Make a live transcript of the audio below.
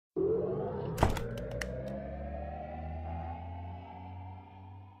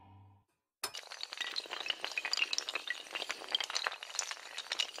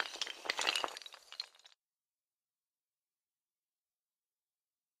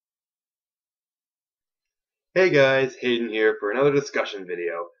Hey guys, Hayden here for another discussion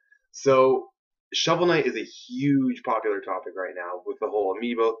video. So, Shovel Knight is a huge popular topic right now with the whole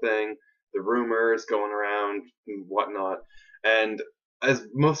amiibo thing, the rumors going around and whatnot. And as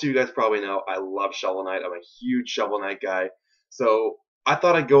most of you guys probably know, I love Shovel Knight. I'm a huge Shovel Knight guy. So, I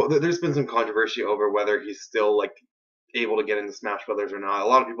thought I'd go. There's been some controversy over whether he's still able to get into Smash Brothers or not. A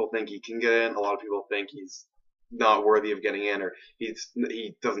lot of people think he can get in. A lot of people think he's not worthy of getting in, or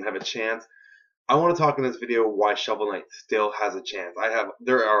he doesn't have a chance. I want to talk in this video why Shovel Knight still has a chance.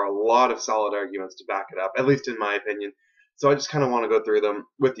 There are a lot of solid arguments to back it up, at least in my opinion. So I just kind of want to go through them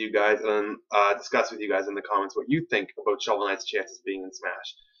with you guys and discuss with you guys in the comments what you think about Shovel Knight's chances being in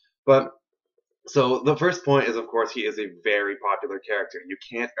Smash. But so the first point is, of course, he is a very popular character. You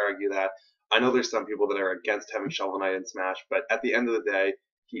can't argue that. I know there's some people that are against having Shovel Knight in Smash, but at the end of the day,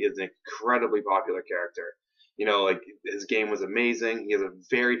 he is an incredibly popular character. His game was amazing. He has a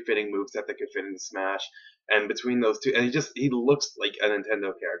very fitting moveset that could fit into Smash, and between those two, and he looks like a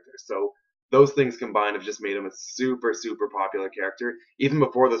Nintendo character. So those things combined have just made him a super popular character, even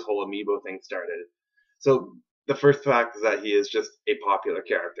before this whole amiibo thing started. So the first fact is that he is just a popular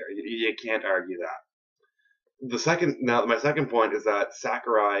character. You can't argue that. My second point is that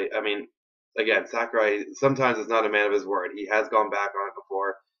Sakurai. I mean, again, Sakurai sometimes is not a man of his word. He has gone back on it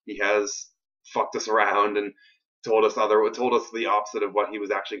before. He has fucked us around and told us the opposite of what he was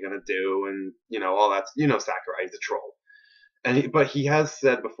actually going to do, and all that. Sakurai is a troll, but he has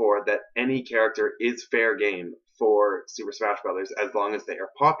said before that any character is fair game for Super Smash Brothers as long as they are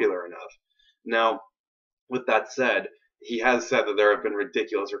popular enough. Now, with that said, he has said that there have been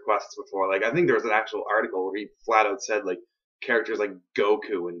ridiculous requests before. Like, I think there was an actual article where he flat out said, like, characters like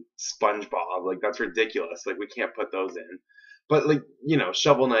Goku and SpongeBob, like, that's ridiculous. Like, we can't put those in. But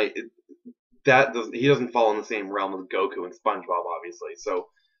Shovel Knight, he doesn't fall in the same realm as Goku and SpongeBob, obviously. So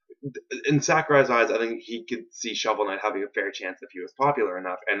in Sakurai's eyes, I think he could see Shovel Knight having a fair chance if he was popular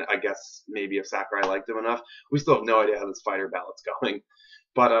enough, and I guess maybe if Sakurai liked him enough. We still have no idea how this fighter ballot's going,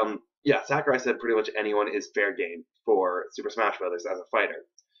 but yeah, Sakurai said pretty much anyone is fair game for Super Smash Brothers as a fighter.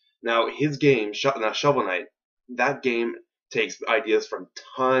 Now his game, now Shovel Knight, that game takes ideas from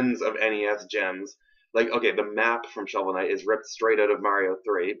tons of NES gems. Like, okay, the map from Shovel Knight is ripped straight out of Mario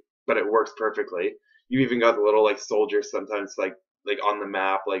 3, but it works perfectly. You even got the little soldiers sometimes on the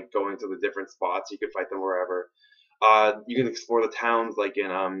map, like going to the different spots. You can fight them wherever. You can explore the towns like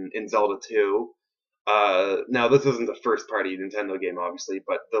in Zelda 2. Now this isn't a first party Nintendo game, obviously,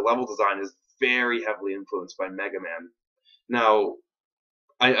 but the level design is very heavily influenced by Mega Man. Now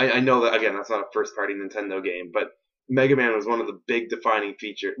I know that again that's not a first party Nintendo game, but Mega Man was one of the big defining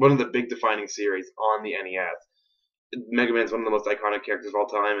series on the NES. Mega Man's one of the most iconic characters of all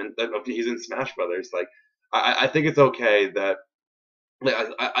time, and he's in Smash Brothers. Like, I think it's okay that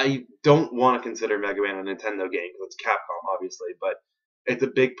I don't want to consider Mega Man a Nintendo game because it's Capcom, obviously, but it's a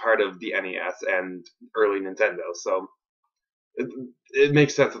big part of the NES and early Nintendo, so it, it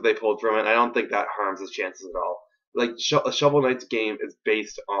makes sense that they pulled from it. I don't think that harms his chances at all. Like, Shovel Knight's game is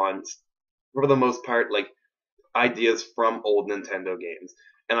based on, for the most part, ideas from old Nintendo games,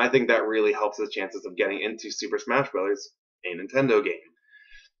 and I think that really helps his chances of getting into Super Smash Bros., a Nintendo game.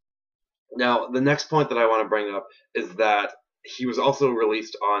 Now, the next point that I want to bring up is that he was also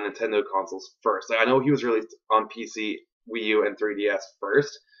released on Nintendo consoles first. Like, I know he was released on PC, Wii U, and 3DS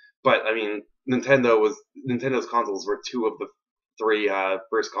first, but I mean, Nintendo's consoles were two of the three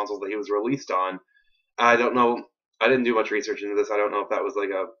first consoles that he was released on. I don't know. I didn't do much research into this. I don't know if that was like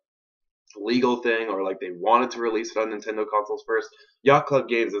a legal thing or like they wanted to release it on Nintendo consoles first. Yacht Club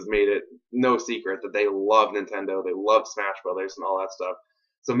Games has made it no secret that they love Nintendo. They love Smash Brothers and all that stuff.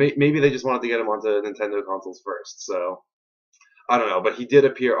 So maybe they just wanted to get him onto Nintendo consoles first. So I don't know, but he did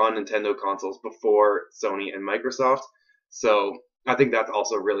appear on Nintendo consoles before Sony and Microsoft. So I think that's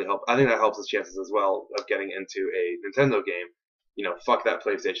also really helped. I think that helps his chances as well of getting into a Nintendo game. Fuck that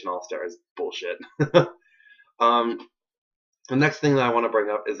PlayStation All Stars bullshit. um, the next thing that I want to bring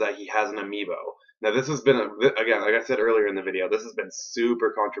up is that he has an amiibo. Now, this has been, again, like I said earlier in the video, this has been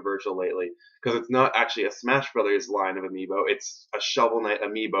super controversial lately because it's not actually a Smash Brothers line of amiibo. It's a Shovel Knight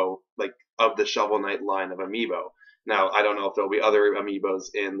amiibo, like of the Shovel Knight line of amiibo. Now, I don't know if there'll be other amiibos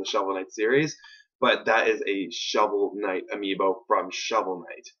in the Shovel Knight series, but that is a Shovel Knight amiibo from Shovel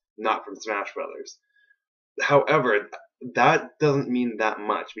Knight, not from Smash Brothers. However, that doesn't mean that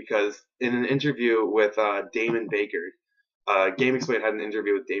much because in an interview with Damon Baker, GameXplain had an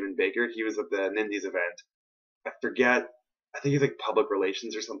interview with Damon Baker. He was at the Nindies event. I forget. I think he's like public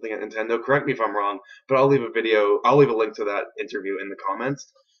relations or something at Nintendo. Correct me if I'm wrong, but I'll leave a link to that interview in the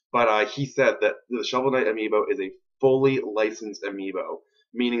comments. But he said that the Shovel Knight amiibo is a fully licensed amiibo.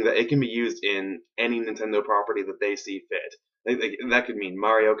 meaning that it can be used in any Nintendo property that they see fit. That could mean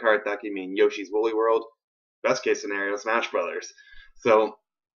Mario Kart, that could mean Yoshi's Woolly World, best case scenario, Smash Brothers. So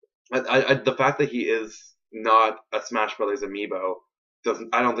the fact that he is not a Smash Brothers amiibo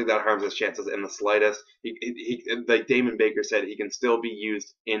doesn't. I don't think that harms his chances in the slightest. Like Damon Baker said, he can still be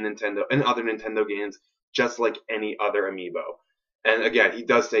used in other Nintendo games, just like any other amiibo. And again, he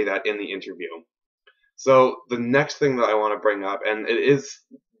does say that in the interview. So the next thing that I want to bring up, and it's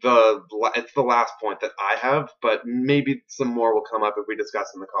the last point that I have, but maybe some more will come up if we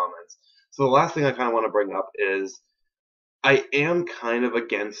discuss in the comments. So the last thing I kind of want to bring up is I am kind of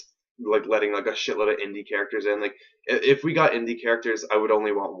against like letting like a shitload of indie characters in. Like if we got indie characters, I would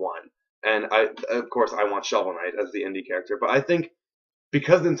only want one, and of course I want Shovel Knight as the indie character. But I think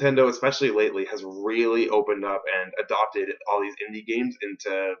because Nintendo, especially lately, has really opened up and adopted all these indie games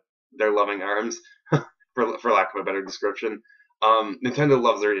into their loving arms, for lack of a better description. Nintendo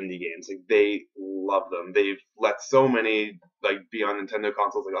loves their indie games. Like they love them. They've let so many like be on Nintendo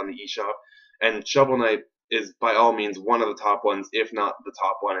consoles, like on the eShop, and Shovel Knight is by all means one of the top ones, if not the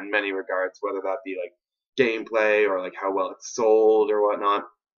top one in many regards, whether that be like gameplay or like how well it's sold or whatnot.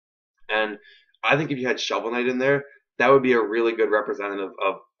 And I think if you had Shovel Knight in there, that would be a really good representative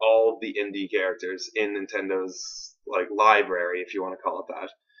of all the indie characters in Nintendo's like library, if you want to call it that.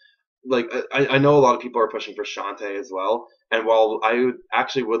 Like I know a lot of people are pushing for Shantae as well, and while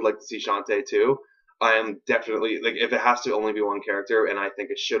actually would like to see Shantae too, I am definitely like if it has to only be one character, and I think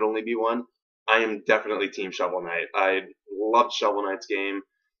it should only be one, I am definitely Team Shovel Knight. I loved Shovel Knight's game.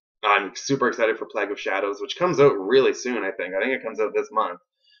 I'm super excited for Plague of Shadows, which comes out really soon. I think it comes out this month.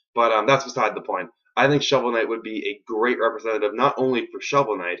 But that's beside the point. I think Shovel Knight would be a great representative not only for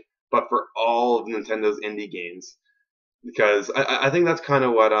Shovel Knight, but for all of Nintendo's indie games. Because I think that's kind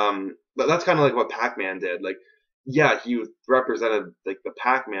of what that's kind of like what Pac-Man did. Like, yeah, he represented like the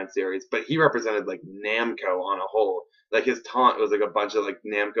Pac-Man series, but he represented like Namco on a whole. Like his taunt was like a bunch of like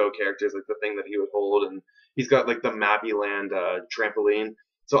Namco characters, like the thing that he would hold, and he's got like the Mappy Land trampoline.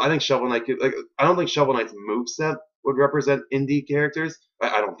 So I think Shovel Knight could like I don't think Shovel Knight's moveset would represent indie characters.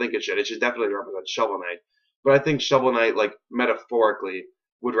 I don't think it should. It should definitely represent Shovel Knight. But I think Shovel Knight, like metaphorically,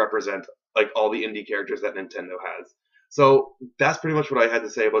 would represent like all the indie characters that Nintendo has. So that's pretty much what I had to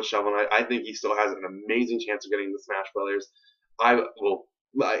say about Shovel Knight. I think he still has an amazing chance of getting the Smash Brothers. I will,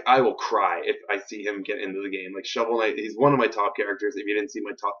 I will cry if I see him get into the game. Like Shovel Knight, he's one of my top characters. If you didn't see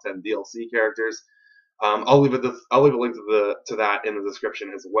my top 10 DLC characters, I'll leave a link to that in the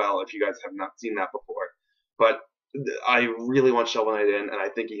description as well if you guys have not seen that before. But I really want Shovel Knight in, and I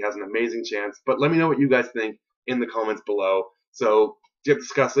think he has an amazing chance. But let me know what you guys think in the comments below. So get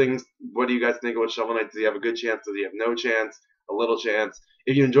discussing. What do you guys think about Shovel Knight? Does he have a good chance? Does he have no chance? A little chance?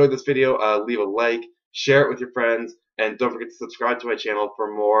 If you enjoyed this video, leave a like, share it with your friends, and don't forget to subscribe to my channel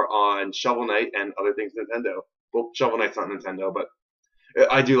for more on Shovel Knight and other things Nintendo. Well, Shovel Knight's not Nintendo, but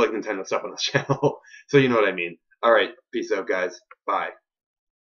I do like Nintendo stuff on this channel, so you know what I mean. Alright, peace out, guys. Bye.